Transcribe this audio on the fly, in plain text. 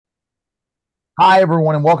Hi,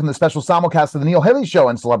 everyone, and welcome to the special simulcast of the Neil Haley Show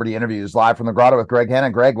and Celebrity Interviews live from the Grotto with Greg Hanna.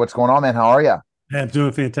 Greg, what's going on, man? How are you? Hey, I'm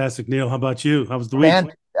doing fantastic, Neil. How about you? How was the week?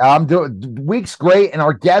 Man, I'm doing week's great, and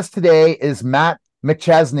our guest today is Matt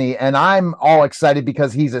McChesney, and I'm all excited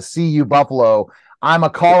because he's a CU Buffalo. I'm a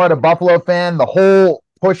Colorado Buffalo fan. The whole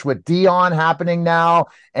push with Dion happening now,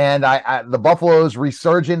 and the Buffalo's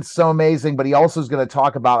resurgence so amazing. But he also is going to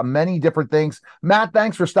talk about many different things. Matt,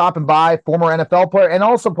 thanks for stopping by. Former NFL player and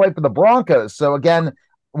also played for the Broncos. So again,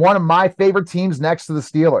 one of my favorite teams next to the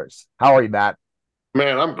Steelers. How are you, Matt?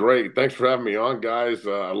 Man, I'm great. Thanks for having me on, guys.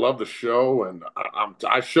 I love the show, and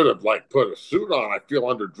I should have put a suit on. I feel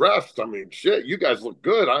underdressed. I mean, shit, you guys look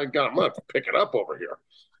good. I'm gonna have to pick it up over here.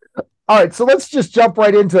 All right, so let's just jump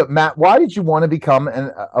right into it, Matt. Why did you want to become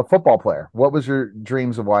a football player? What was your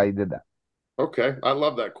dreams of why you did that? Okay, I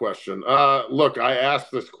love that question. Look, I ask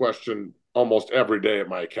this question almost every day at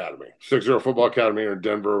my academy, 60 Football Academy here in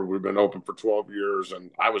Denver. We've been open for 12 years,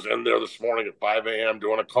 and I was in there this morning at 5 a.m.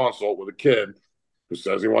 doing a consult with a kid who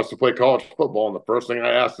says he wants to play college football. And the first thing I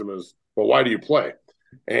asked him is, well, why do you play?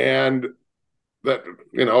 And that,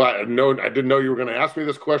 I didn't know you were going to ask me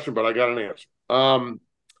this question, but I got an answer.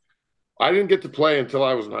 I didn't get to play until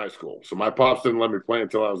I was in high school. So my pops didn't let me play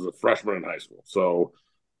until I was a freshman in high school. So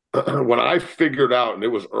when I figured out, and it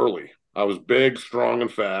was early, I was big, strong,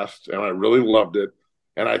 and fast, and I really loved it.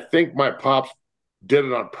 And I think my pops did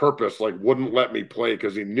it on purpose, wouldn't let me play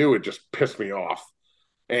because he knew it just pissed me off.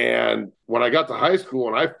 And when I got to high school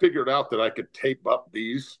and I figured out that I could tape up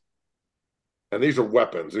these, and these are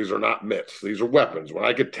weapons, these are not mitts, these are weapons. When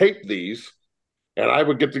I could tape these and I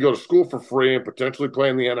would get to go to school for free and potentially play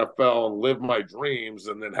in the NFL and live my dreams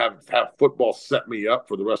and then have football set me up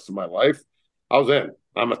for the rest of my life, I was in.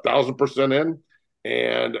 I'm 1,000% in.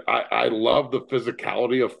 And I love the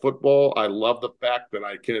physicality of football. I love the fact that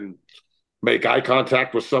I can make eye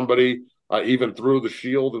contact with somebody even through the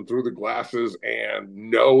shield and through the glasses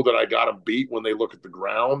and know that I got them beat when they look at the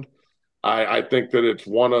ground. I think that it's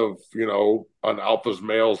one of, an alpha's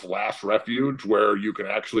male's last refuge where you can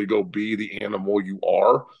actually go be the animal you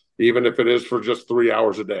are, even if it is for just 3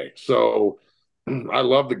 hours a day. So I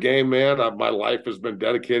love the game, man. My life has been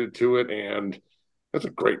dedicated to it. And that's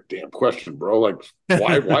a great damn question, bro.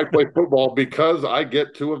 Why play football? Because I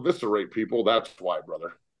get to eviscerate people. That's why,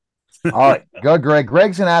 brother. All right, go, Greg.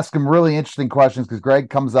 Greg's going to ask some really interesting questions because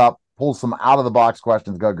Greg comes up, pulls some out of the box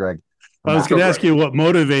questions. Go, Greg. I was going to ask you what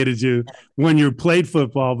motivated you when you played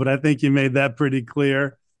football, but I think you made that pretty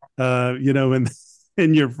clear, in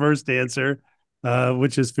your first answer,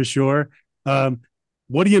 which is for sure.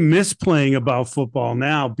 What do you miss playing about football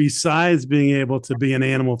now besides being able to be an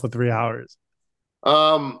animal for 3 hours?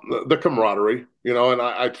 The camaraderie, and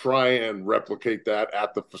I try and replicate that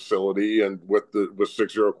at the facility and with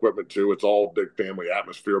 6-0 equipment too. It's all big family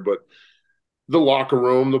atmosphere, but the locker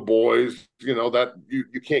room, the boys, that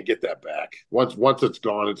you can't get that back. Once it's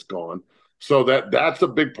gone, it's gone. So that's a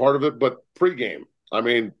big part of it. But pregame, I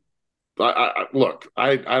mean, I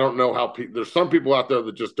don't know how there's some people out there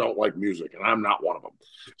that just don't like music, and I'm not one of them.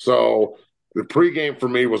 So the pregame for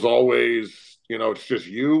me was always, it's just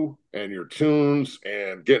you and your tunes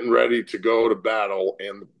and getting ready to go to battle.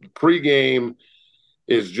 And the pregame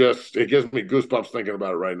is just, it gives me goosebumps thinking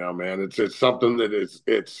about it right now, man. It's something that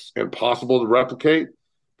it's impossible to replicate.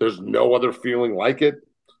 There's no other feeling like it.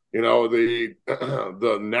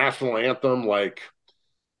 The national anthem, like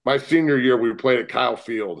my senior year, we played at Kyle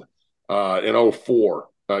Field in 04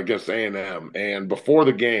 against A&M. And before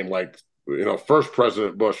the game, first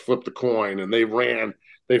President Bush flipped the coin and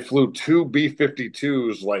they flew two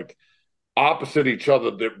B-52s opposite each other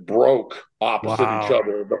that broke opposite each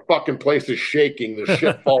other. The fucking place is shaking. There's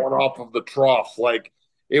shit falling off of the troughs.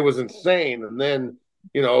 It was insane. And then,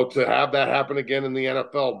 to have that happen again in the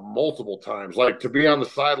NFL multiple times, to be on the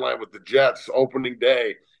sideline with the Jets opening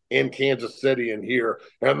day in Kansas City and here,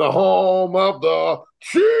 and the home of the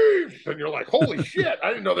Chiefs. And you're like, holy shit, I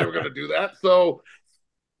didn't know they were going to do that. So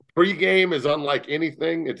pregame is unlike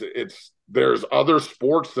anything. There's other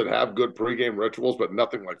sports that have good pregame rituals, but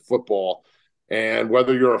nothing like football. And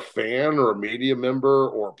whether you're a fan or a media member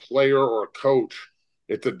or a player or a coach,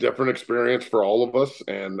 it's a different experience for all of us.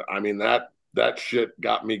 And I mean, that shit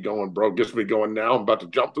got me going, bro. Gets me going now. I'm about to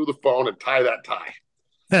jump through the phone and tie that tie.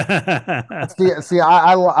 I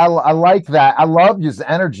like that. I love his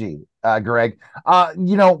energy, Greg.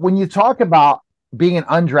 When you talk about being an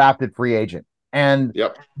undrafted free agent, and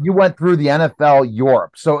you went through the NFL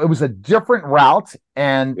Europe. So it was a different route.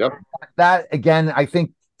 And that, again, I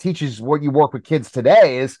think teaches what you work with kids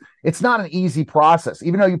today is it's not an easy process.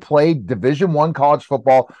 Even though you played Division I college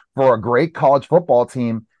football for a great college football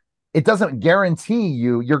team, it doesn't guarantee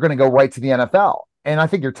you're going to go right to the NFL. And I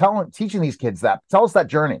think you're teaching these kids that. Tell us that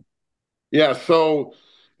journey. Yeah, so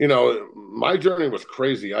my journey was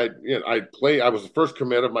crazy. I was the first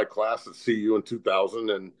commit of my class at CU in 2000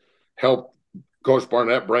 and helped Coach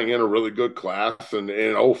Barnett bring in a really good class. And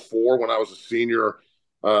in 04, when I was a senior,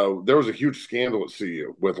 there was a huge scandal at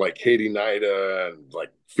CU with like Katie Nida and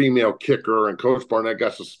like female kicker, and Coach Barnett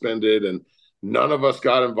got suspended, and none of us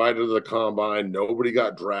got invited to the combine. Nobody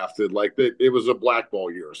got drafted. Like it was a blackball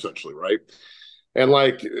year essentially, right? And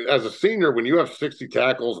like as a senior, when you have 60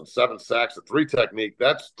 tackles and 7 sacks at 3 technique,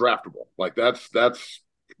 that's draftable. Like that's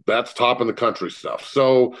top in the country stuff.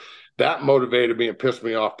 So that motivated me and pissed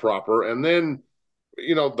me off proper. And then,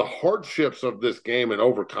 the hardships of this game and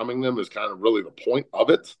overcoming them is kind of really the point of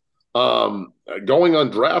it. Going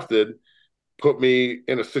undrafted put me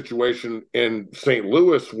in a situation in St.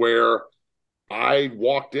 Louis where I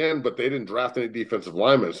walked in, but they didn't draft any defensive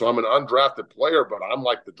linemen. So I'm an undrafted player, but I'm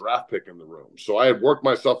like the draft pick in the room. So I had worked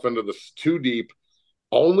myself into this 2 deep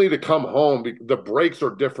only to come home. The breaks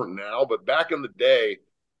are different now, but back in the day,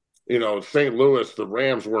 St. Louis, the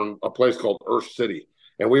Rams were in a place called Earth City,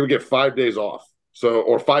 and we would get 5 days off.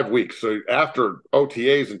 Or 5 weeks. So after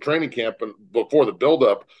OTAs and training camp and before the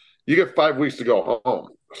buildup, you get 5 weeks to go home.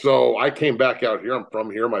 So I came back out here. I'm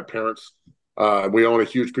from here. My parents, we own a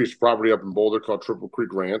huge piece of property up in Boulder called Triple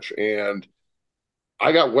Creek Ranch. And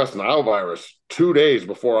I got West Nile virus 2 days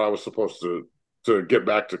before I was supposed to get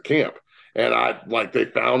back to camp. And they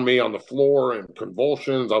found me on the floor in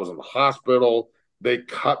convulsions. I was in the hospital. They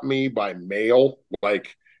cut me by mail.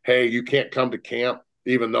 Like, hey, you can't come to camp,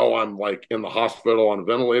 even though I'm like in the hospital on a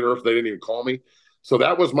ventilator. They didn't even call me. So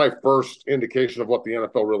that was my first indication of what the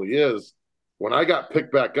NFL really is. When I got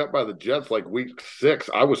picked back up by the Jets, like week 6,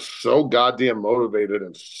 I was so goddamn motivated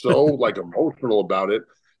and so like emotional about it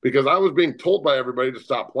because I was being told by everybody to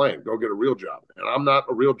stop playing, go get a real job. And I'm not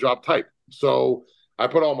a real job type. So I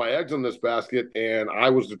put all my eggs in this basket and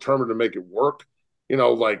I was determined to make it work.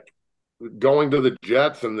 Like going to the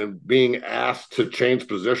Jets and then being asked to change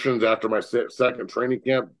positions after my second training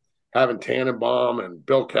camp, having Tannenbaum and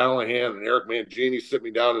Bill Callahan and Eric Mangini sit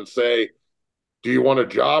me down and say, do you want a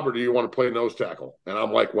job or do you want to play nose tackle? And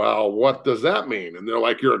I'm like, well, what does that mean? And they're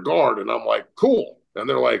like, you're a guard. And I'm like, cool. And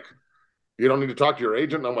they're like, you don't need to talk to your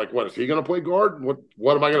agent. And I'm like, what, is he going to play guard?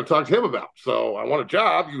 What am I going to talk to him about? So I want a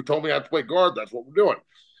job. You told me I have to play guard. That's what we're doing.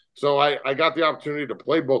 So I got the opportunity to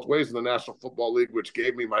play both ways in the National Football League, which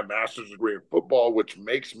gave me my master's degree in football, which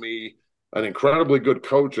makes me an incredibly good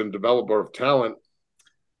coach and developer of talent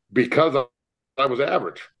because I was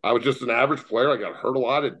average. I was just an average player. I got hurt a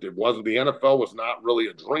lot. It wasn't, the NFL was not really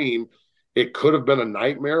a dream. It could have been a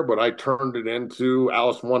nightmare, but I turned it into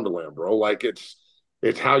Alice in Wonderland, bro. Like it's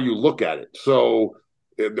how you look at it. So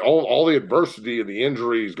all the adversity of the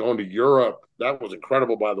injuries, going to Europe, that was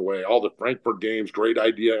incredible, by the way. All the Frankfurt games, great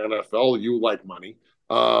idea, NFL, you like money.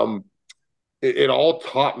 It all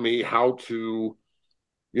taught me how to,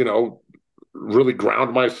 really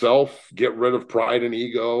ground myself, get rid of pride and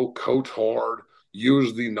ego, coach hard,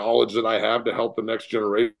 use the knowledge that I have to help the next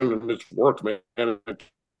generation. And it's worked, man. And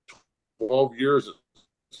 12 years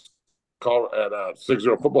at 60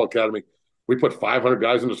 Football Academy, we put 500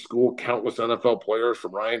 guys into school, countless NFL players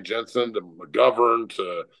from Ryan Jensen to McGovern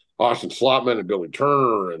to Austin Slotman and Billy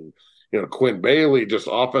Turner and Quinn Bailey, just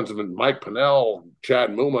offensive, and Mike Pennell, Chad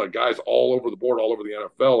Muma, guys all over the board, all over the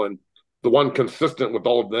NFL. And the one consistent with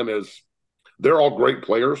all of them is they're all great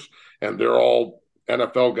players and they're all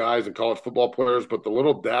NFL guys and college football players, but the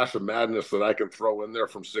little dash of madness that I can throw in there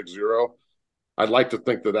from 6-0, I'd like to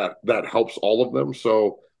think that helps all of them.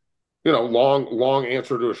 So, long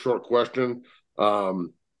answer to a short question.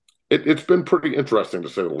 It's been pretty interesting to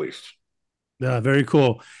say the least. Yeah, very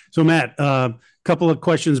cool. So Matt, couple of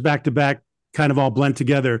questions back to back, kind of all blend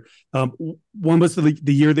together. One was the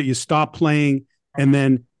year that you stopped playing, and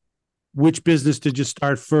then which business did you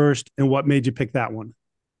start first, and what made you pick that one?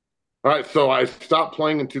 All right, so I stopped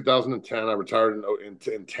playing in 2010. I retired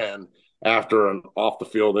in 10 after an off the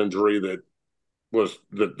field injury that was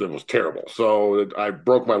terrible. So I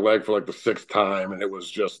broke my leg for like the 6th time, and it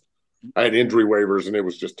was just, I had injury waivers, and it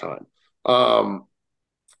was just time.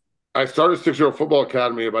 I started 60 Football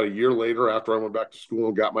Academy about a year later after I went back to school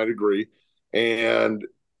and got my degree. And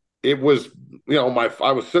it was,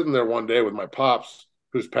 I was sitting there one day with my pops,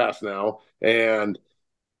 who's passed now, and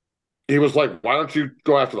he was like, why don't you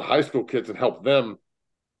go after the high school kids and help them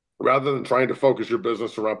rather than trying to focus your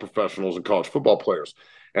business around professionals and college football players?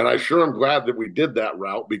 And I sure am glad that we did that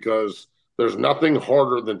route, because there's nothing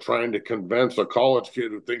harder than trying to convince a college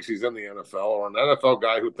kid who thinks he's in the NFL or an NFL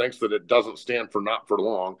guy who thinks that it doesn't stand for not for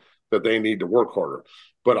long that they need to work harder.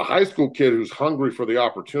 But a high school kid who's hungry for the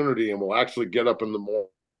opportunity and will actually get up in the morning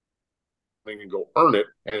and go earn it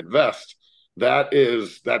and invest,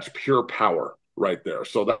 that's pure power right there.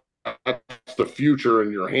 So that's the future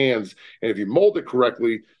in your hands. And if you mold it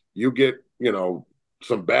correctly, you get,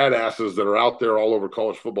 some badasses that are out there all over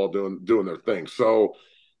college football doing their thing. So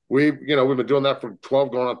we've been doing that for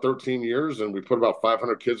 12 going on 13 years, and we put about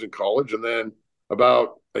 500 kids in college. And then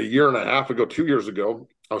about a year and a half ago, 2 years ago,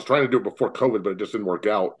 I was trying to do it before COVID, but it just didn't work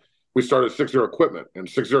out. We started 60 Equipment, and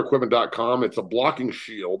 60equipment.com. It's a blocking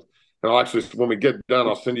shield. And I'll actually, when we get done,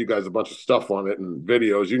 I'll send you guys a bunch of stuff on it and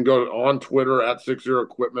videos. You can go on Twitter at 60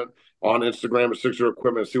 Equipment, on Instagram at 60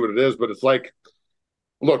 Equipment and see what it is. But it's like,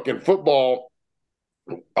 look, in football,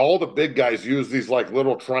 all the big guys use these like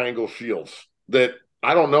little triangle shields that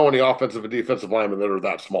I don't know any offensive and defensive linemen that are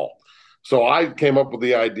that small. So I came up with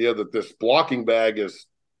the idea that this blocking bag is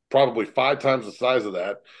probably 5 times the size of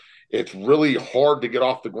that. It's really hard to get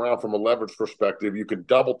off the ground from a leverage perspective. You can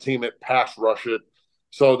double team it, pass rush it.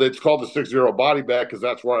 So it's called the 60 body bag because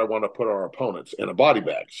that's where I want to put our opponents, in a body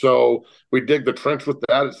bag. So we dig the trench with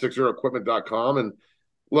that at 60equipment.com. And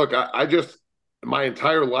look, I just, my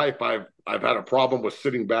entire life, I've had a problem with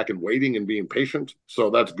sitting back and waiting and being patient. So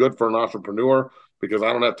that's good for an entrepreneur because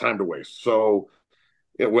I don't have time to waste. So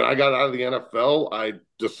when I got out of the NFL, I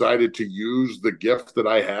decided to use the gift that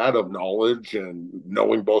I had of knowledge and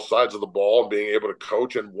knowing both sides of the ball and being able to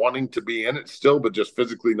coach and wanting to be in it still, but just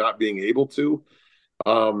physically not being able to.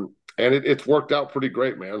 And it's worked out pretty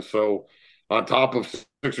great, man. So on top of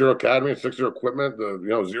 60 Academy and 60 Equipment, the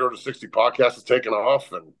 0 to 60 podcast has taken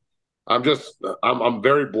off, and I'm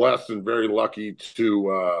very blessed and very lucky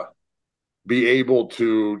to be able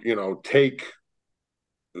to take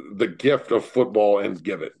the gift of football and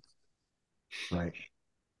give it. Right.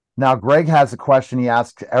 Now, Greg has a question he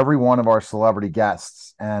asks every one of our celebrity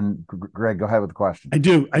guests. And Greg, go ahead with the question. I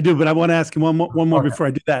do, but I want to ask him one more before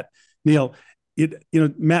I do that. Neil,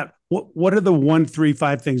 Matt, what are the 1, 3,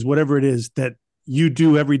 5 things, whatever it is, that you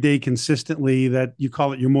do every day consistently, that you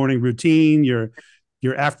call it your morning routine, your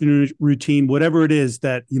afternoon routine, whatever it is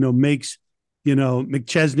that, makes,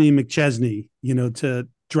 McChesney, to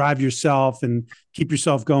drive yourself and keep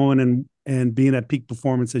yourself going and being at peak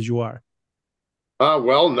performance as you are?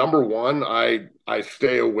 Well, number one, I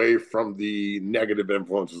stay away from the negative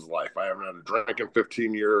influences of life. I haven't had a drink in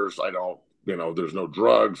 15 years. I don't, there's no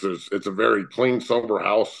drugs. It's a very clean, sober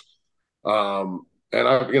house. And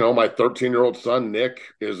my 13-year-old son, Nick,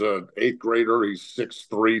 is a 8th grader. He's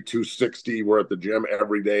 6'3", 260. We're at the gym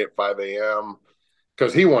every day at 5 a.m.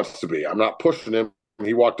 because he wants to be. I'm not pushing him.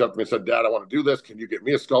 He walked up to me and said, "Dad, I want to do this. Can you get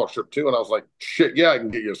me a scholarship too?" And I was like, "Shit, yeah, I can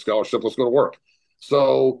get you a scholarship. Let's go to work."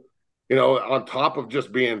 So, on top of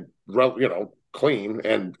just being, clean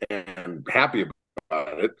and happy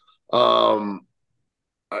about it,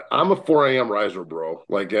 I'm a 4 a.m. riser, bro,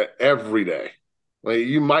 like every day. Like,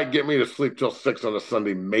 you might get me to sleep till 6 on a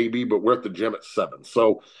Sunday, maybe, but we're at the gym at 7.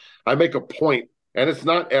 So I make a point, and it's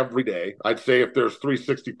not every day. I'd say if there's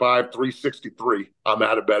 365, 363, I'm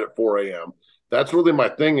out of bed at 4 a.m. That's really my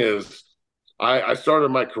thing is I started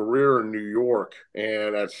my career in New York,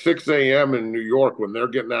 and at 6 a.m. in New York, when they're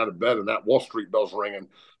getting out of bed and that Wall Street bell's ringing,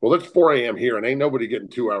 well, it's 4 a.m. here, and ain't nobody getting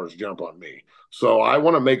 2 hours jump on me. So I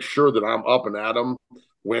want to make sure that I'm up and at 'em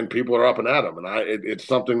when people are up and at 'em. And it's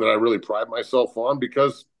something that I really pride myself on,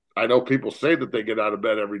 because I know people say that they get out of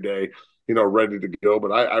bed every day, ready to go,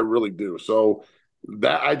 but I really do. So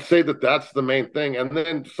that, I'd say that that's the main thing. And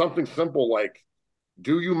then something simple like,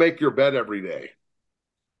 do you make your bed every day?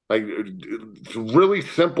 Like, really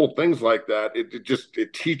simple things like that.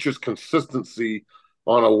 It teaches consistency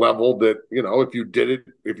on a level that, if you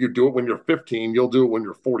do it when you're 15, you'll do it when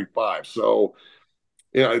you're 45. So,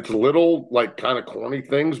 it's little, like, kind of corny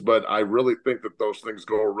things, but I really think that those things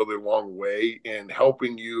go a really long way in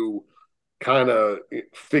helping you kind of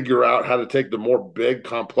figure out how to take the more big,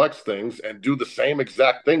 complex things and do the same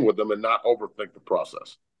exact thing with them and not overthink the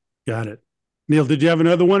process. Got it. Neil, did you have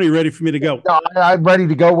another one? Are you ready for me to go? No, I'm ready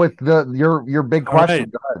to go with your big question.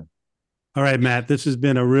 Right. Go ahead. All right, Matt, this has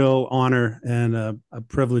been a real honor and a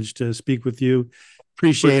privilege to speak with you.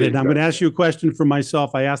 Appreciate it. I'm going to ask you a question for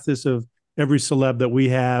myself. I ask this of every celeb that we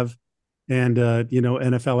have, and,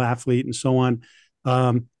 NFL athlete and so on.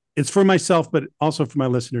 It's for myself, but also for my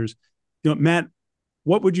listeners. Matt,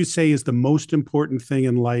 what would you say is the most important thing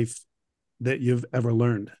in life that you've ever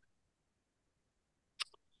learned?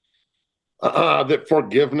 That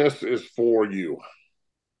forgiveness is for you.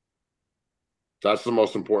 That's the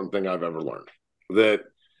most important thing I've ever learned. That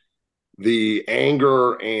the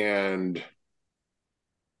anger and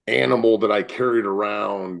animal that I carried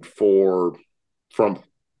around from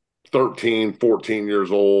 13, 14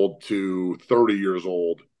 years old to 30 years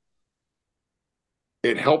old,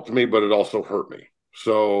 it helped me, but it also hurt me.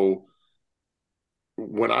 So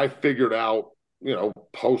when I figured out,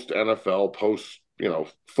 post NFL, post,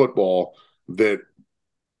 football, that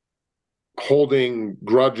holding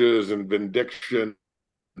grudges and vindication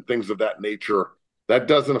and things of that nature, that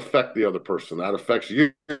doesn't affect the other person. That affects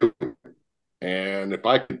you. And if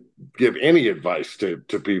I could give any advice to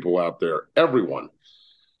people out there, everyone,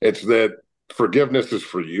 it's that forgiveness is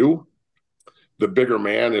for you. The bigger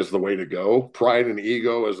man is the way to go. Pride and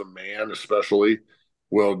ego as a man, especially,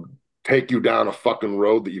 will take you down a fucking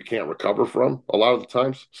road that you can't recover from a lot of the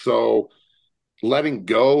times. So letting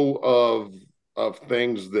go of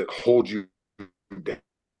things that hold you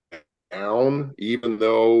down, even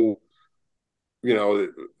though,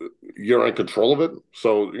 you're in control of it.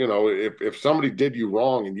 So, if somebody did you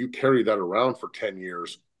wrong and you carry that around for 10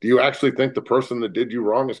 years, do you actually think the person that did you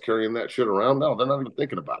wrong is carrying that shit around? No, they're not even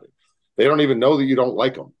thinking about it. They don't even know that you don't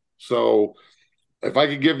like them. So if I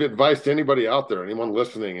could give advice to anybody out there, anyone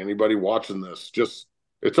listening, anybody watching this,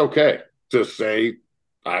 it's okay to say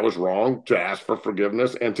I was wrong, to ask for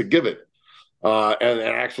forgiveness and to give it and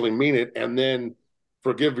actually mean it, and then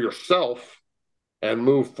forgive yourself and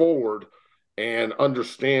move forward and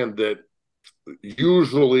understand that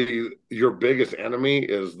usually your biggest enemy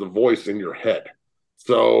is the voice in your head.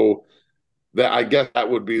 So that, I guess, that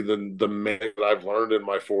would be the main that I've learned in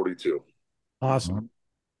my 42. Awesome.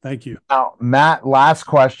 Thank you. Now, Matt, last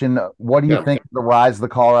question. What do you think of the rise of the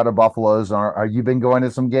Colorado Buffaloes? Are you been going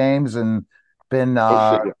to some games and been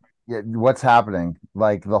what's happening?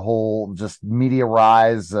 Like the whole just media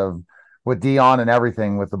rise of with Deion and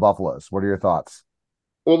everything with the Buffaloes. What are your thoughts?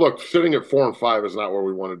 Well, look, sitting at 4-5 is not where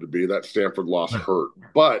we wanted to be. That Stanford loss hurt.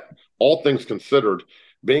 But all things considered,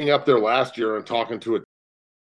 being up there last year and talking to a